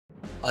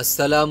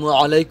আসসালামু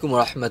আলাইকুম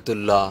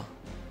রহমতুল্লাহ।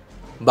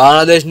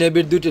 বাংলাদেশ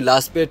নেভির দুটি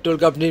লাস্ট পেট্রোল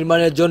কাপ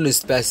নির্মাণের জন্য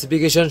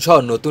স্পেসিফিকেশন সহ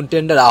নতুন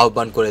টেন্ডার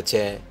আহ্বান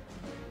করেছে,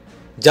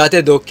 যাতে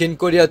দক্ষিণ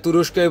কোরিয়া,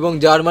 তুরস্ক এবং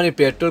জার্মানি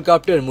পেট্রোল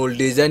কাপটির মূল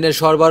ডিজাইনের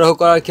সরবরাহ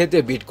করার ক্ষেত্রে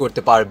বিড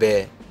করতে পারবে।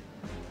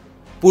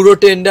 পুরো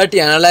টেন্ডারটি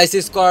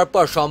অ্যানালাইসিস করার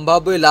পর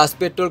সম্ভাব্য লাস্ট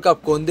পেট্রোল কাপ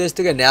কোন দেশ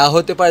থেকে নেওয়া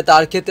হতে পারে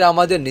তার ক্ষেত্রে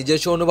আমাদের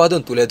নিজস্ব অনুবাদন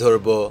তুলে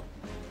ধরব।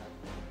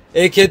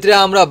 এই ক্ষেত্রে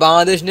আমরা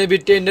বাংলাদেশ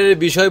নেভির টেন্ডারের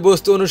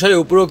বিষয়বস্তু অনুসারে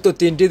উপরোক্ত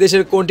তিনটি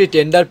দেশের কোনটি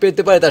টেন্ডার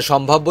পেতে পারে তার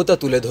সম্ভাব্যতা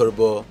তুলে ধরব।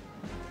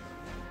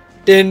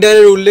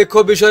 টেন্ডারের উল্লেখ্য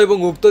বিষয় এবং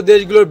উক্ত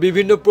দেশগুলোর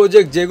বিভিন্ন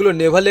প্রজেক্ট যেগুলো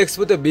নেভাল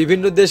এক্সপোতে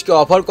বিভিন্ন দেশকে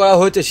অফার করা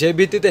হয়েছে সে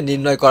ভিত্তিতে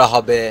নির্ণয় করা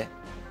হবে।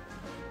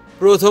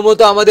 প্রথমত,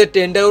 আমাদের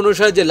টেন্ডার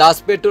অনুসারে যে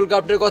লাস্ট পেট্রোল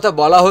কাপটির কথা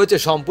বলা হয়েছে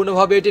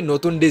সম্পূর্ণভাবে এটি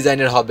নতুন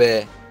ডিজাইনের হবে।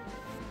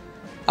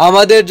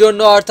 আমাদের জন্য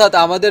অর্থাৎ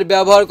আমাদের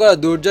ব্যবহার করা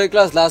দুর্জয়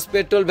ক্লাস লাস্ট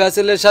পেট্রোল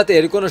ভ্যাসেলের সাথে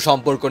এর কোনো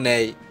সম্পর্ক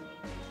নেই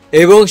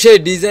এবং সেই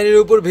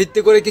ডিজাইনের উপর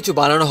ভিত্তি করে কিছু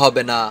বানানো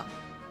হবে না।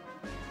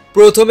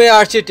 প্রথমে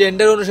আসছি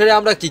টেন্ডার অনুসারে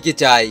আমরা কি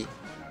চাই।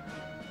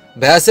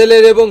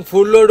 ভ্যাসেলের এবং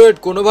ফুল লোড ওয়েট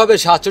কোনোভাবে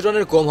 700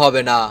 টনের কম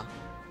হবে না।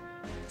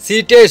 সি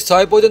টেস্ট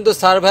 6 পর্যন্ত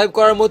সার্ভাইভ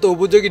করার মতো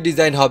উপযোগী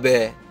ডিজাইন হবে।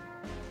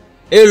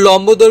 এর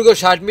লম্ব দৈর্ঘ্য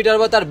 60 মিটার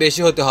বা তার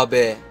বেশি হতে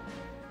হবে।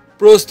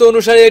 প্রস্থ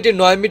অনুসারে এটি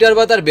 9 মিটার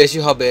বা তার বেশি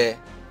হবে।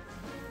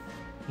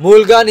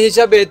 মূল গান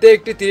হিসাবে এতে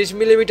একটি 30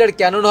 মিলিমিটার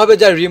ক্যানন হবে,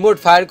 যা রিমোট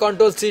ফায়ার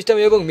কন্ট্রোল সিস্টেম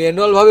এবং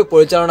ম্যানুয়ালভাবে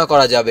পরিচালনা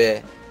করা যাবে।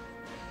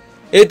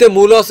 এতে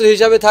মূল অস্ত্র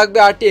হিসাবে থাকবে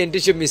 8টি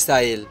অ্যান্টিশিপ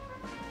মিসাইল।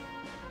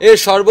 এর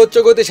সর্বোচ্চ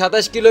গতি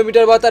 27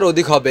 কিলোমিটার বা তার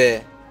অধিক হবে।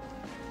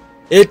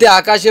 এতে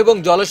আকাশ এবং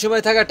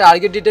জলসীমায় থাকা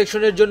টার্গেট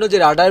ডিটেকশনের জন্য যে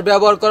রাডার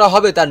ব্যবহার করা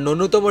হবে তার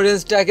ন্যূনতম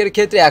রেঞ্জ ট্র্যাকের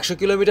ক্ষেত্রে 100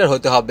 কিলোমিটার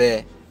হতে হবে।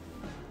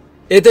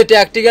 এতে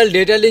ট্যাকটিক্যাল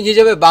ডেটা লিঙ্ক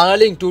হিসেবে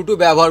বাংলালিংক 22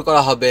 ব্যবহার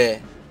করা হবে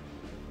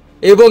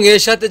এবং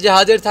এর সাথে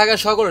জাহাজের থাকা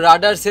সকল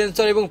রাডার,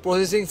 সেন্সর এবং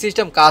প্রসেসিং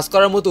সিস্টেম কাজ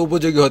করার মতো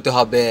উপযোগী হতে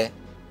হবে।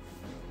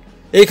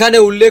 এখানে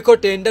উল্লেখ্য,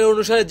 টেন্ডার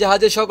অনুসারে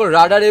জাহাজের সকল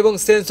রাডার এবং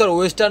সেন্সর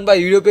ওয়েস্টার্ন বা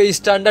ইউরোপীয়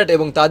স্ট্যান্ডার্ড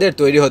এবং তাদের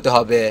তৈরি হতে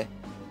হবে।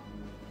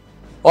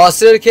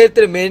 অস্ত্রের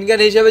ক্ষেত্রে মেইন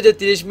গান হিসেবে যে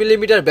 30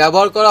 মিলিমিটার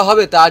ব্যবহার করা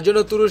হবে তার জন্য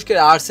তুরস্কের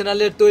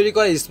আর্সেনালের তৈরি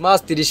করা স্মাস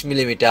 30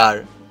 মিলিমিটার,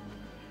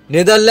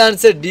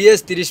 নেদারল্যান্ডসের ডিএস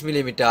 30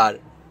 মিলিমিটার,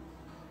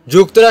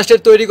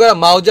 যুক্তরাষ্ট্রের তৈরি করা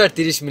মাউজার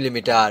 30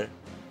 মিলিমিটার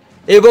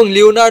এবং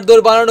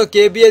লিওনার্দোর বানানো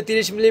কেবিএ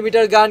 30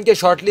 মিলিমিটার গানকে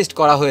শর্টলিস্ট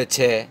করা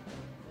হয়েছে।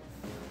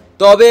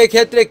 তবে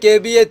এক্ষেত্রে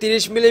কেবিএ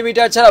 30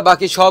 মিলিমিটার ছাড়া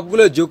বাকি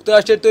সবগুলো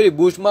যুক্তরাষ্ট্রের তৈরি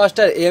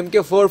বুশমাস্টার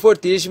MK44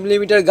 30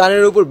 মিলিমিটার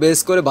গানের উপর বেস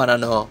করে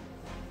বানানো।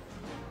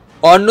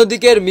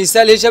 অন্যদিকের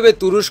মিসাইল হিসাবে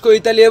তুরস্ক,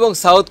 ইতালি এবং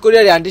সাউথ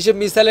কোরিয়ার অ্যান্টিশিপ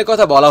মিসাইলের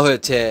কথা বলা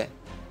হয়েছে।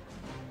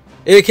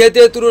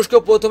 এক্ষেত্রে তুরস্ক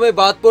প্রথমে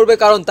বাদ পড়বে,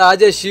 কারণ তা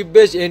যে শিপ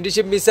বেস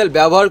অ্যান্টিশিপ মিসাইল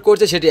ব্যবহার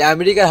করছে সেটি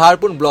আমেরিকার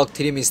হারপুন ব্লক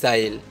 3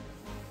 মিসাইল।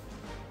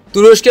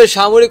 তুরস্কের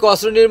সামরিক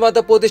অস্ত্র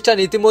নির্মাতা প্রতিষ্ঠান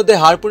ইতিমধ্যে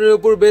হারপুনের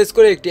উপর বেস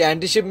করে একটি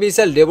অ্যান্টিশিপ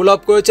মিসাইল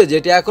ডেভেলপ করেছে,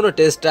 যেটি এখনও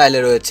টেস্ট ট্রায়ালে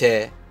রয়েছে।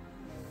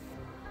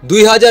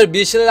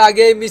 2020 সালের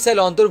আগে এই মিসাইল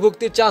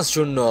অন্তর্ভুক্তির চান্স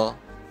শূন্য,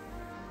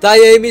 তাই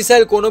এই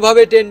মিসাইল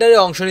কোনোভাবে টেন্ডারে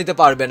অংশ নিতে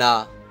পারবে না।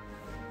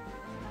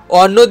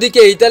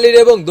 অন্যদিকে ইতালির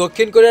এবং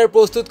দক্ষিণ কোরিয়ার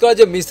প্রস্তুত করা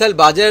যে মিসাইল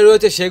বাজারে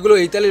রয়েছে সেগুলো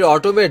ইতালির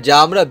অটোমেট, যা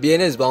আমরা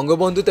বিএনএস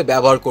বঙ্গবন্ধুতে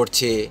ব্যবহার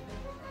করছি।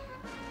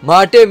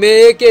 মার্টে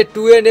মেএকে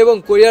 2N এবং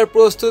কোরিয়ার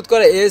প্রস্তুত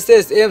করা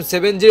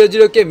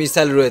SSM700K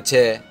মিসাইল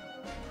রয়েছে।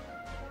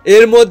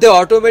 এর মধ্যে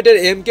অটোমেটের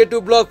MK2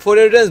 ব্লক 4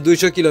 এর রেঞ্জ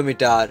 200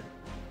 কিলোমিটার,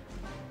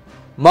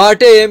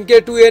 মার্টে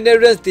MK2N এর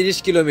রেঞ্জ 30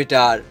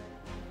 কিলোমিটার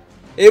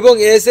এবং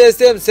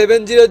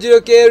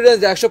SSM700K এর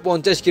রেঞ্জ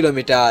 150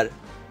 কিলোমিটার।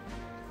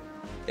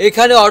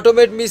 এখানে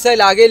অটোমেট মিসাইল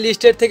আগে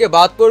লিস্টের থেকে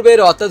বাদ পড়বে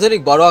এর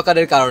অত্যাধুনিক বড়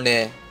আকারের কারণে।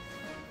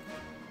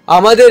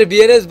 আমাদের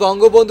বিএনএস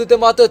বঙ্গবন্ধুতে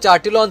মাত্র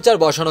 4টি লঞ্চার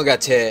বসানো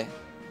গেছে।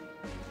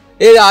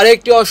 এর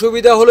আরেকটি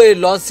অসুবিধা হলো এর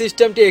লঞ্চ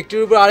সিস্টেমটি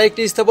একটির উপর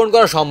আরেকটি স্থাপন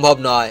করা সম্ভব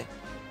নয়,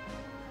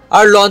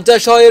 আর লঞ্চার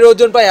সহ এর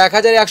ওজন প্রায়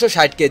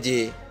 1160 কেজি,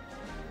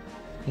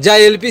 যা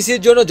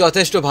এলপিসির জন্য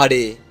যথেষ্ট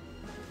ভারী।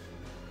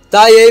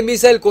 তাই এই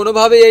মিসাইল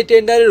কোনোভাবেই এই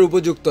টেন্ডারের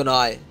উপযুক্ত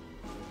নয়।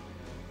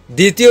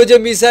 দ্বিতীয় যে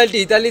মিসাইলটি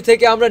ইতালি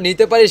থেকে আমরা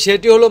নিতে পারি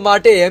সেটি হলো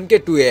মার্টে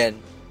MK2N।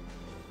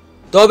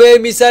 তবে এই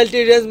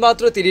মিসাইলটির রেঞ্জ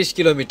মাত্র 30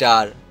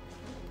 কিলোমিটার।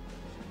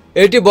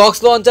 এটি বক্স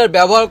লঞ্চার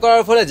ব্যবহার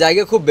করার ফলে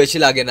জায়গা খুব বেশি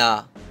লাগে না,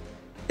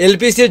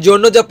 এলপিসির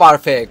জন্য যা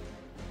পারফেক্ট,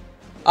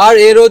 আর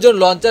এর ওজন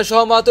লঞ্চার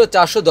সহ মাত্র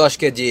 410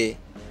 কেজি।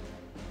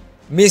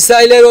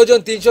 মিসাইলের ওজন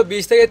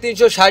 320 থেকে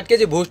 360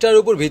 কেজি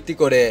বুস্টার উপর ভিত্তি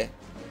করে।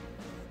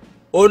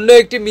 অন্য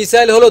একটি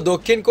মিসাইল হলো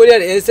দক্ষিণ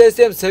কোরিয়ার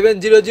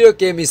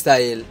SSM700K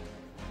মিসাইল।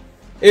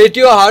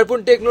 এটিও হারপুন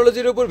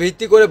টেকনোলজির উপর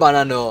ভিত্তি করে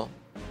বানানো।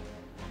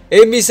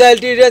 এই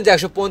মিসাইলটির রেঞ্জ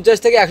 150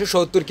 থেকে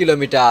 170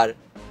 কিলোমিটার।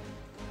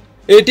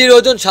 এটির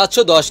ওজন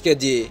 710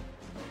 কেজি।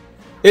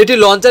 এটি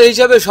লঞ্চার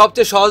হিসাবে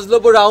সবচেয়ে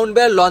সহজলভ্য রাউন্ড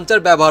ব্যার লঞ্চার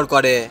ব্যবহার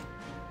করে।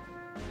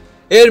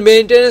 এর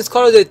মেইনটেনেন্স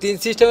খরচ এই 3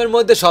 সিস্টেমের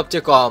মধ্যে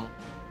সবচেয়ে কম।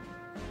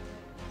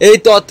 এই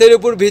তথ্যের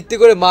উপর ভিত্তি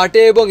করে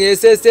মার্টে এবং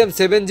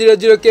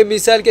SSM700K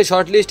মিসাইলকে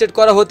শর্টলিস্টেড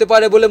করা হতে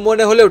পারে বলে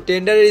মনে হলেও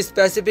টেন্ডারের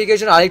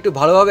স্পেসিফিকেশন আরেকটু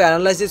ভালোভাবে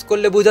অ্যানালাইসিস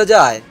করলে বোঝা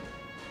যায়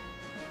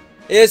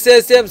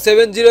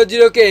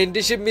SSM700K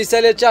অ্যান্টিশিপ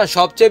মিসাইলের চান্স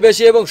সবচেয়ে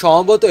বেশি এবং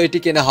সম্ভবত এটি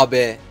কেনা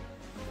হবে।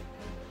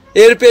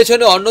 এর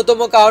পেছনে অন্যতম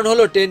কারণ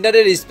হলো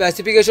টেন্ডারের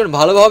স্পেসিফিকেশন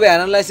ভালোভাবে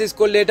অ্যানালাইসিস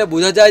করলে এটা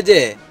বোঝা যায় যে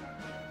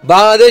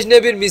বাংলাদেশ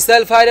নেভির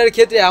মিসাইল ফায়ারের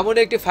ক্ষেত্রে এমন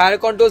একটি ফায়ার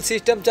কন্ট্রোল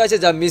সিস্টেম চাইছে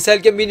যা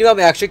মিসাইলকে মিনিমাম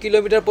 100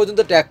 কিলোমিটার পর্যন্ত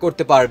ট্র্যাক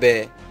করতে পারবে।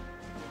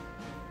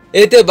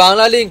 এতে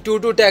বাংলা লিঙ্ক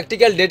 2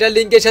 ট্যাকটিক্যাল ডেটা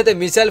লিঙ্কের সাথে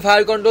মিসাইল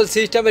ফায়ার কন্ট্রোল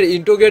সিস্টেমের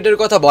ইন্টিগ্রেটের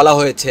কথা বলা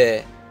হয়েছে,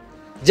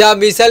 যা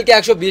মিসাইলকে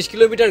 120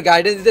 কিলোমিটার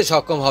গাইডেন্স দিতে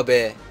সক্ষম হবে।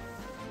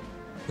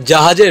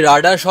 জাহাজের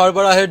রাডার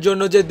সরবরাহের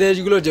জন্য যে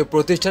দেশগুলোর যে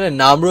প্রতিষ্ঠানের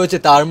নাম রয়েছে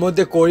তার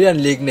মধ্যে কোরিয়ান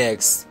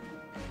লিগনেক্স,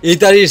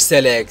 ইতালির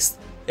সেলেক্স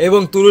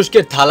এবং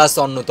তুরস্কের থালাস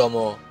অন্যতম।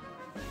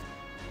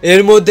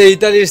 এর মধ্যে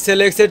ইতালির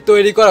সেলেক্সের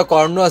তৈরি করা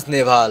কর্নওয়াস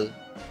নেভাল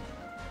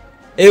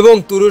এবং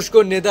তুরস্ক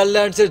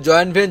নেদারল্যান্ডসের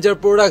জয়েন্ট ভেঞ্চার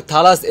প্রোডাক্ট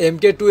থালাস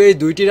MK2 এই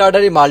দুইটি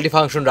রাডারই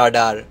মাল্টিফাংশন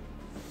রাডার,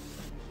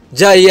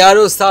 যা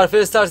এয়ারো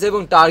সারফেস সার্চ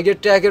এবং টার্গেট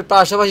ট্র্যাকের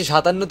পাশাপাশি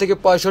 57 থেকে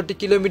 65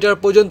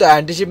 কিলোমিটার পর্যন্ত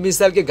অ্যান্টিশিপ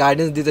মিসাইলকে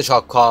গাইডেন্স দিতে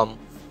সক্ষম।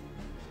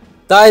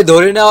 তাই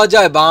ধরে নেওয়া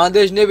যায়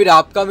বাংলাদেশ নেভির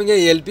আপকামিং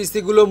এই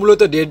LPC-গুলো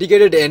মূলত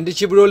ডেডিকেটেড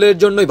অ্যান্টিশিপ রোলের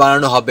জন্যই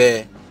বানানো হবে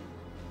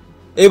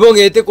এবং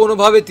এতে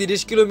কোনোভাবে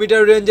 30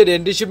 কিলোমিটার রেঞ্জের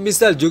অ্যান্টিশিপ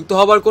মিসাইল যুক্ত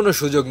হবার কোনো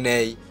সুযোগ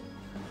নেই।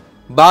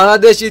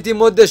 বাংলাদেশ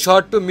ইতিমধ্যে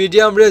short to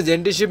medium range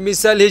antiship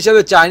missile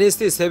হিসেবে চাইনিজ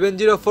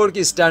C704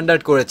 কি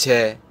স্ট্যান্ডার্ড করেছে,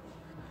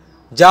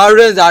 যার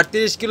রেঞ্জ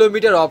 38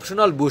 কিলোমিটার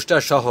অপশনাল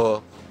বুস্টার সহ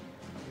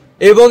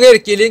এবং এর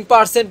কিলিং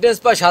পার্সেন্টেজ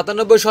প্রায়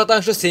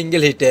 97%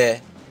 সিঙ্গেল হিটে।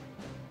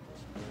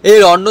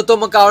 এর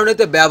অন্যতম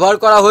কারণেতে ব্যবহার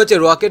করা হয়েছে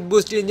রকেট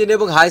বুস্ট ইঞ্জিন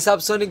এবং হাই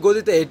সাবসনিক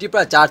গতিতে এটি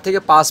প্রায় 4 থেকে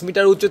 5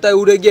 মিটার উচ্চতায়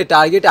উড়ে গিয়ে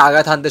টার্গেটে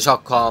আঘাত হানতে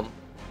সক্ষম।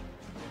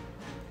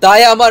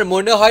 তাই আমার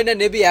মনে হয় না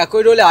নেভি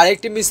একই রোলে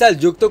আরেকটি মিসাইল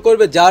যুক্ত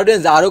করবে যার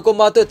রেঞ্জ আরও কম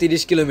মাত্র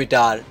 30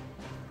 কিলোমিটার।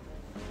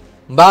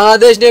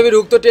 বাংলাদেশ নেভির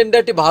উক্ত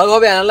টেন্ডারটি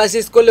ভালোভাবে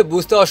অ্যানালাইসিস করলে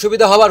বুঝতে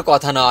অসুবিধা হবার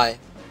কথা নয়।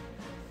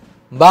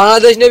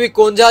 বাংলাদেশ নেভি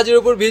কোন জাহাজের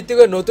উপর ভিত্তি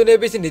করে নতুন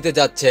LPC নিতে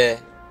যাচ্ছে?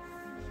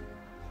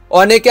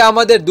 অনেকে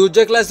আমাদের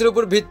দুর্জয় ক্লাসের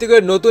উপর ভিত্তি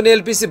করে নতুন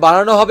LPC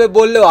বানানো হবে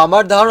বললেও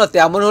আমার ধারণা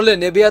তেমন হলে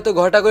নেভি এত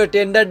ঘটা করে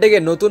টেন্ডার ডেকে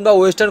নতুন বা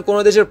ওয়েস্টার্ন কোনো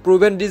দেশের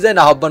প্রুভেন ডিজাইন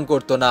আহ্বান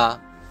করতো না।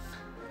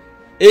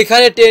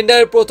 এখানে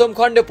টেন্ডারের প্রথম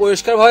খণ্ডে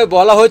পরিষ্কারভাবে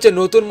বলা হয়েছে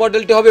নতুন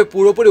মডেলটি হবে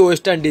পুরোপুরি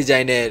ওয়েস্টার্ন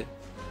ডিজাইনের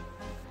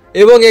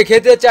এবং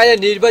এক্ষেত্রে চাইলে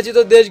নির্বাচিত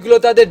দেশগুলো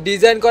তাদের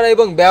ডিজাইন করা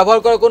এবং ব্যবহার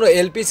করা কোনো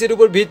LPCর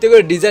উপর ভিত্তি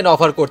করে ডিজাইন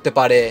অফার করতে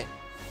পারে।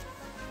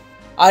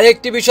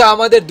 আরেকটি বিষয়,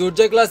 আমাদের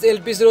দুর্জয় ক্লাস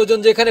LPCর ওজন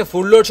যেখানে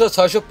ফুল লোড সহ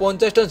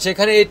 650 টন,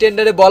 সেখানে এই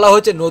টেন্ডারে বলা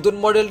হয়েছে নতুন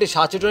মডেলটি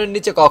 700 টনের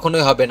নিচে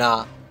কখনোই হবে না।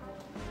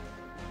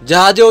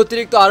 জাহাজে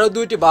অতিরিক্ত আরও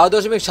দুইটি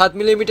 12.7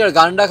 মিলিমিটার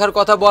গান রাখার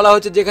কথা বলা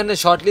হয়েছে, যেখানে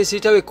শর্টলিস্ট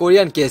হিসাবে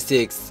কোরিয়ান K6,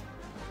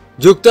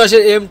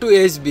 যুক্তরাষ্ট্রের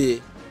M2HB,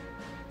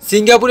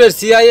 সিঙ্গাপুরের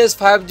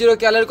CIS-50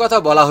 ক্যালের কথা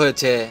বলা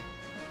হয়েছে।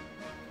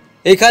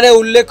 এখানে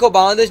উল্লেখ্য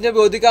বাংলাদেশ নেভি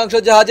অধিকাংশ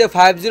জাহাজে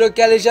 50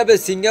 ক্যাল হিসাবে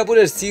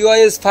সিঙ্গাপুরের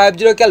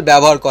CIS-50 ক্যাল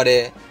ব্যবহার করে।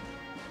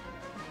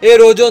 এর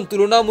ওজন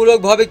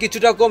তুলনামূলকভাবে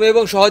কিছুটা কম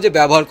এবং সহজে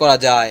ব্যবহার করা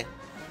যায়।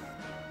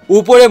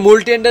 উপরে মূল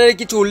টেন্ডারের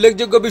কিছু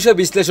উল্লেখযোগ্য বিষয়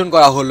বিশ্লেষণ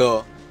করা হলো,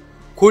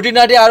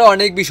 খুঁটিনাটি আরও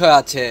অনেক বিষয়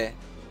আছে।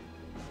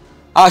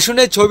 আসুন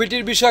এই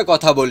ছবিটির বিষয়ে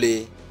কথা বলি।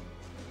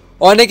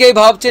 অনেকেই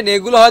ভাবছেন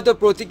এগুলো হয়তো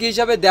প্রতীকী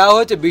হিসাবে দেওয়া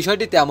হয়েছে,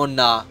 বিষয়টি তেমন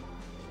না।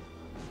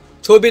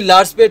 ছবির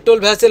লার্জ পেট্রোল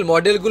ভেসেল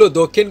মডেলগুলো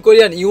দক্ষিণ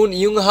কোরিয়ান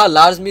ইউনহা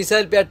লার্জ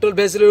মিসাইল পেট্রোল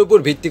ভেসেলের উপর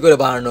ভিত্তি করে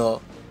বানানো,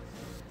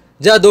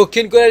 যা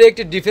দক্ষিণ কোরিয়ার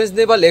একটি ডিফেন্স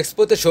নেভাল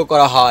এক্সপোতে শো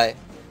করা হয়,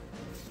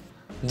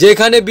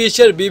 যেখানে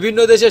বিশ্বের বিভিন্ন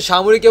দেশের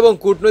সামরিক এবং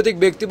কূটনৈতিক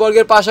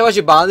ব্যক্তিবর্গের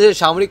পাশাপাশি বাংলাদেশের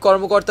সামরিক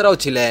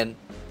কর্মকর্তারাও ছিলেন।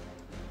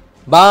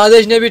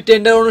 বাংলাদেশ নেভির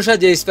টেন্ডার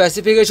অনুসারে যে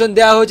স্পেসিফিকেশন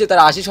দেওয়া হয়েছে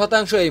তার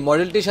 80% এই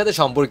মডেলটির সাথে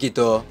সম্পর্কিত।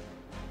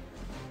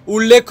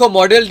 উল্লেখ্য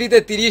মডেলটিতে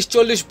 30,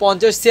 40,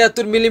 50,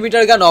 76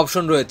 মিলিমিটার গান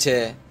অপশন রয়েছে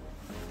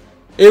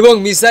এবং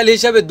মিসাইল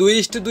হিসাবে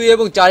 2:2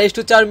 এবং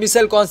 4:4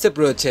 মিসাইল কনসেপ্ট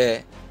রয়েছে।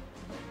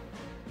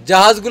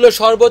 জাহাজগুলো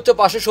সর্বোচ্চ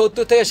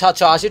 570 থেকে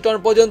 780 টন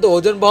পর্যন্ত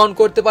ওজন বহন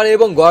করতে পারে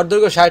এবং গড়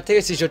দৈর্ঘ্য 60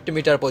 থেকে 66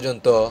 মিটার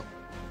পর্যন্ত।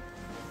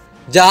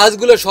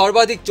 জাহাজগুলো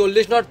সর্বাধিক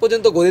 40 নট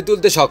পর্যন্ত গতি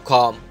তুলতে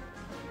সক্ষম।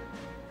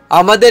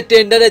 আমাদের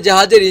টেন্ডারে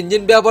জাহাজের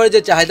ইঞ্জিন ব্যবহারের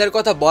যে চাহিদার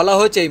কথা বলা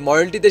হয়েছে, এই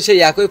মডেলটিতে সেই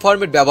একই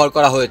ফরম্যাট ব্যবহার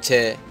করা হয়েছে।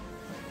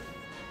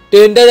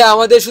 টেন্ডারে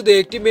আমাদের শুধু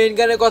একটি মেইন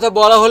গানের কথা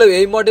বলা হলেও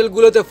এই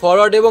মডেলগুলোতে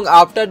ফরওয়ার্ড এবং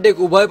আফটার ডেক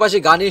উভয় পাশে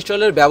গান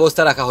ইনস্টলের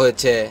ব্যবস্থা রাখা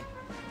হয়েছে।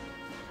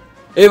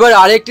 এবার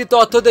আরেকটি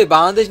তথ্যতে,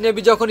 বাংলাদেশ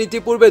নেভি যখন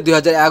ইতিপূর্বে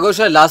 2011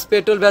 সালে লাস্ট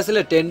পেট্রোল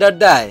ভেসেলের টেন্ডার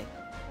দেয়,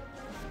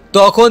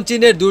 তখন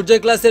চীনের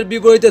দুর্জয় ক্লাসের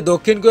বিপরীতে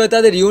দক্ষিণ কোরিয়া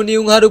তাদের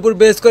ইউনহার উপর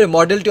বেস করে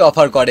মডেলটি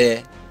অফার করে।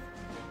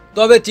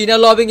 তবে চীনা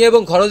লবিং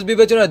এবং খরচ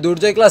বিবেচনায়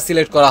দুর্জয় ক্লাস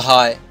সিলেক্ট করা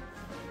হয়।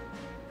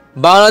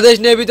 বাংলাদেশ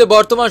নেভিতে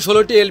বর্তমান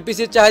 16টি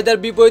LPCর চাহিদার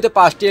বিপরীতে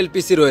 5টি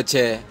LPC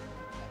রয়েছে।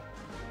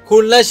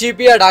 খুলনা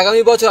শিপইয়ার্ড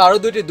আগামী বছর আরও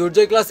 2টি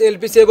দুর্জয় ক্লাস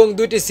LPC এবং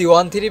 2টি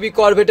C-130B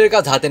করভেটের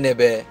কাজ হাতে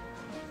নেবে,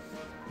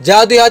 যা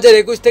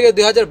 2021 থেকে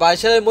 2022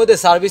 সালের মধ্যে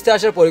সার্ভিসে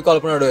আসার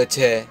পরিকল্পনা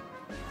রয়েছে।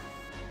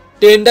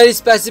 টেন্ডার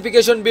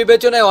স্পেসিফিকেশন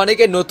বিবেচনায়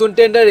অনেকে নতুন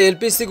টেন্ডার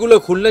LPCগুলো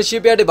খুলনা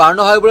শিপইয়ার্ডে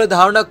বানানো হয় বলে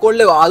ধারণা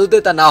করলেও আদতে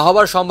তা না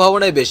হবার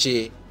সম্ভাবনাই বেশি।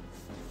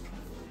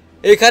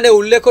 এখানে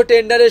উল্লেখ্য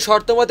টেন্ডারের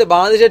শর্তমতে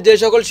বাংলাদেশের যে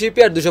সকল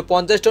শিপইয়ার্ড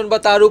 250 টন বা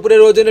তার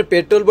উপরের ওজনের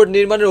পেট্রোল বোট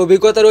নির্মাণের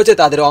অভিজ্ঞতা রয়েছে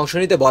তাদের অংশ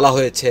নিতে বলা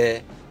হয়েছে।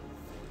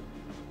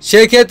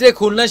 সেক্ষেত্রে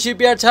খুলনা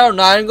শিপইয়ার্ড ছাড়াও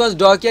নারায়ণগঞ্জ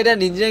ডকইয়ার্ড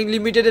অ্যান্ড ইঞ্জিনিয়ারিং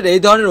লিমিটেডের এই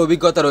ধরনের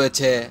অভিজ্ঞতা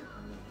রয়েছে।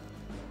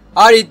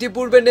 আর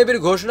ইতিপূর্বে নেভির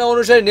ঘোষণা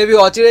অনুসারে নেভি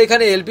অচিরে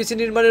এখানে এলপিসি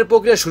নির্মাণের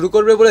প্রক্রিয়া শুরু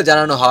করবে বলে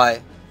জানানো হয়।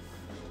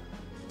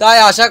 তাই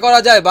আশা করা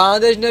যায়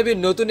বাংলাদেশ নেভির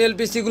নতুন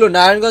এলপিসিগুলো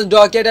নারায়ণগঞ্জ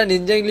ডকইয়ার্ড অ্যান্ড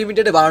ইঞ্জিনিয়ারিং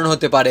লিমিটেডে বানানো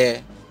হতে পারে।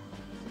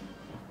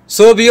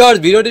 সো ভিউয়ার্স,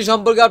 ভিডিওটি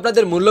সম্পর্কে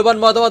আপনাদের মূল্যবান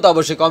মতামত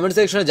অবশ্যই কমেন্ট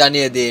সেকশনে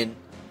জানিয়ে দিন।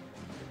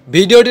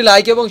 ভিডিওটি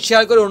লাইক এবং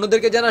শেয়ার করে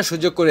অন্যদেরকে জানার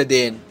সুযোগ করে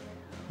দিন।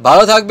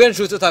 ভালো থাকবেন,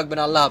 সুস্থ থাকবেন,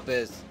 আল্লাহ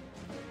হাফেজ।